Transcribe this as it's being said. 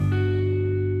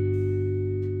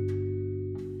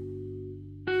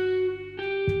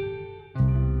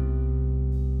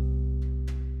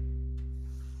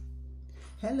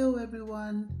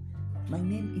everyone. My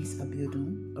name is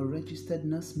Abiodun, a registered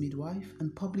nurse midwife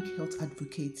and public health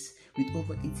advocate with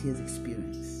over 8 years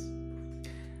experience.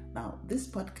 Now, this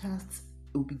podcast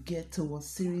will be geared towards a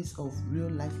series of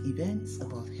real-life events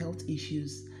about health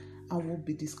issues and we'll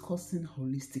be discussing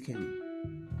holistically.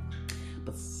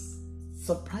 But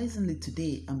surprisingly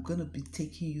today, I'm going to be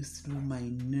taking you through my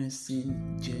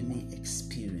nursing journey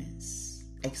experience.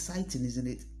 Exciting, isn't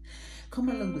it? Come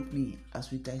along with me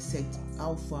as we dissect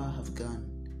how far I have gone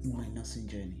in my nursing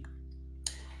journey.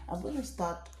 I'm going to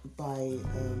start by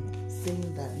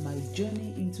saying that my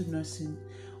journey into nursing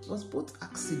was both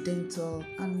accidental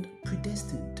and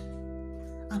predestined.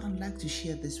 And I'd like to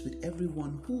share this with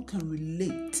everyone who can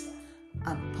relate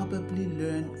and probably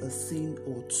learn a thing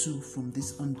or two from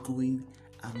this ongoing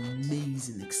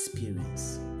amazing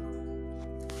experience.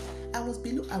 I was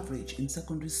below average in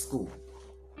secondary school.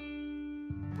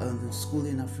 School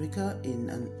in Africa, in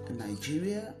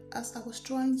Nigeria, as I was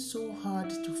trying so hard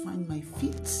to find my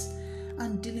feet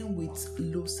and dealing with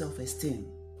low self-esteem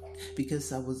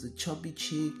because I was a chubby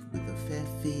chick with a fair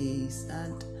face,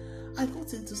 and I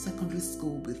got into secondary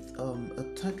school with a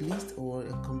third list or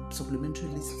a supplementary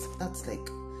list. That's like,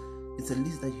 it's a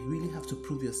list that you really have to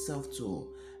prove yourself to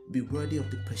be worthy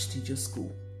of the prestigious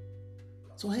school.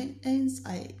 So hence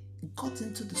I got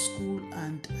into the school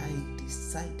and I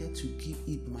decided to give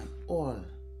it my all.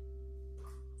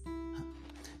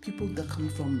 People that come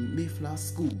from Mayflower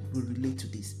School will relate to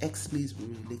this. Ex-mates will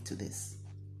relate to this.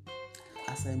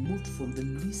 As I moved from the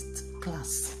least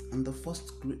class in the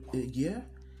first year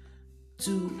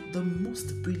to the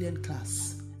most brilliant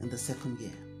class in the second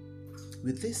year.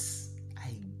 With this,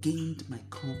 I gained my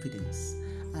confidence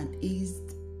and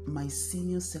aced my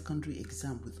senior secondary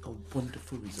exam with a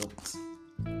wonderful result.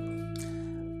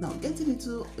 Now, getting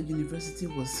into a university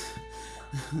was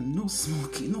no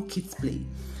kids play,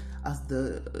 as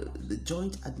the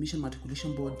Joint Admission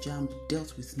Matriculation Board JAMB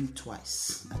dealt with me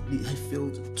twice. I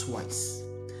failed twice.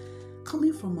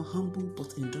 Coming from a humble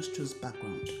but industrious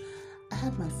background, I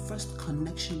had my first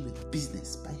connection with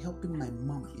business by helping my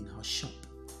mom in her shop.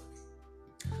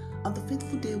 On the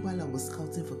fateful day while I was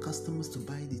scouting for customers to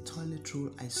buy the toilet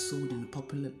roll I sold in a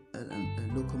popular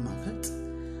local market,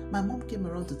 my mom came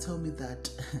around to tell me that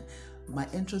my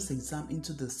entrance exam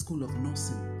into the School of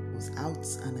Nursing was out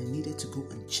and I needed to go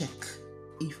and check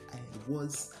if I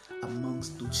was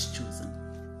amongst those chosen.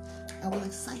 I was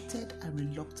excited and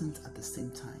reluctant at the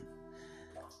same time.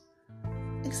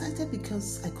 Excited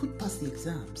because I could pass the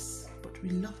exams, but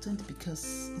reluctant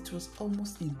because it was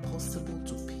almost impossible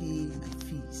to pay my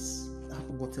fees,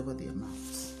 whatever the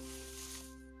amount.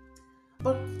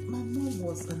 But my mom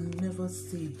was a never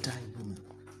say die woman.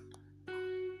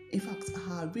 In fact,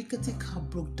 her rickety car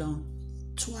broke down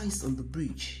twice on the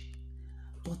bridge,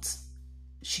 but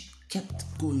she kept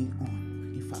going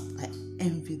on. In fact, I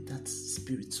envied that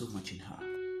spirit so much in her.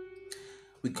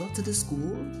 We got to the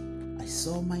school, I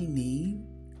saw my name,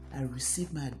 I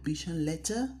received my admission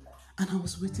letter, and I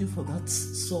was waiting for that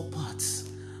sore part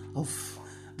of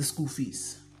the school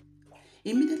fees.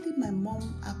 Immediately, my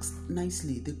mom asked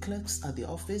nicely the clerks at the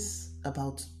office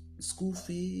about school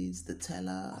fees, the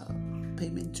teller,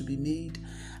 payment to be made.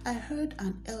 I heard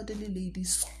an elderly lady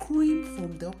scream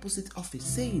from the opposite office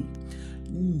saying,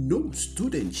 "No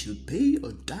student should pay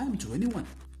a dime to anyone.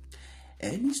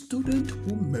 Any student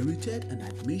who merited an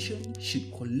admission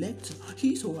should collect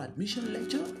his or her admission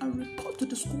letter and report to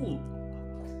the school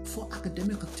for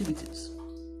academic activities."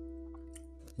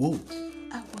 Whoa!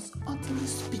 I was utterly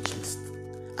speechless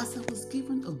as I was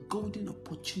given a golden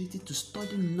opportunity to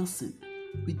study nursing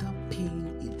without paying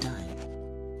a dime.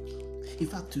 In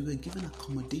fact, we were given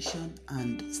accommodation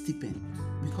and stipend.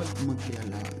 We call it monthly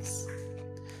allowance.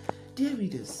 Dear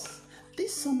readers,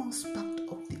 this somehow sparked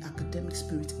up the academic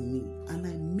spirit in me, and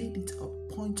I made it a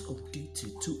point of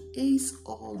duty to ace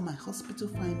all my hospital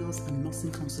finals and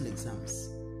nursing council exams.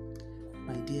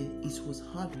 My dear, it was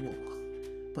hard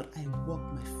work, but I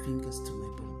worked my fingers to my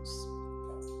bones.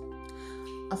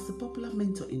 As the popular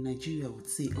mentor in Nigeria would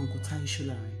say, Uncle Tai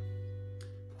Sholari,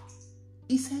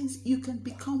 he says you can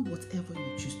become whatever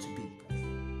you choose to be.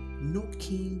 No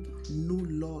king, no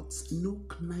lords, no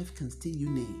knife can steal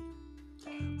your name.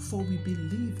 For we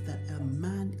believe that a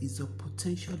man is a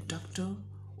potential doctor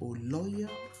or lawyer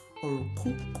or a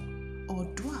cook or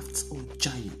dwarf or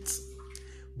giant.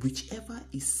 Whichever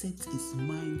he sets his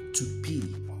mind to be,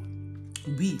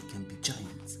 we can be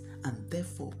giants, and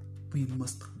therefore we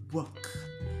must work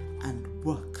and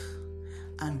work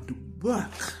and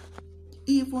work.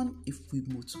 Even if we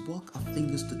must work our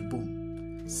fingers to the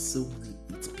bone, so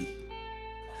may it be.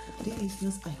 Dear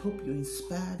listeners, I hope you're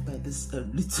inspired by this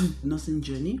little nursing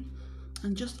journey.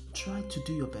 and just try to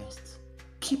do your best.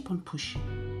 Keep on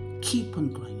pushing, keep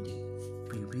on grinding.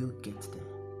 We will get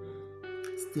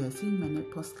there. Stay tuned, my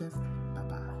next podcast.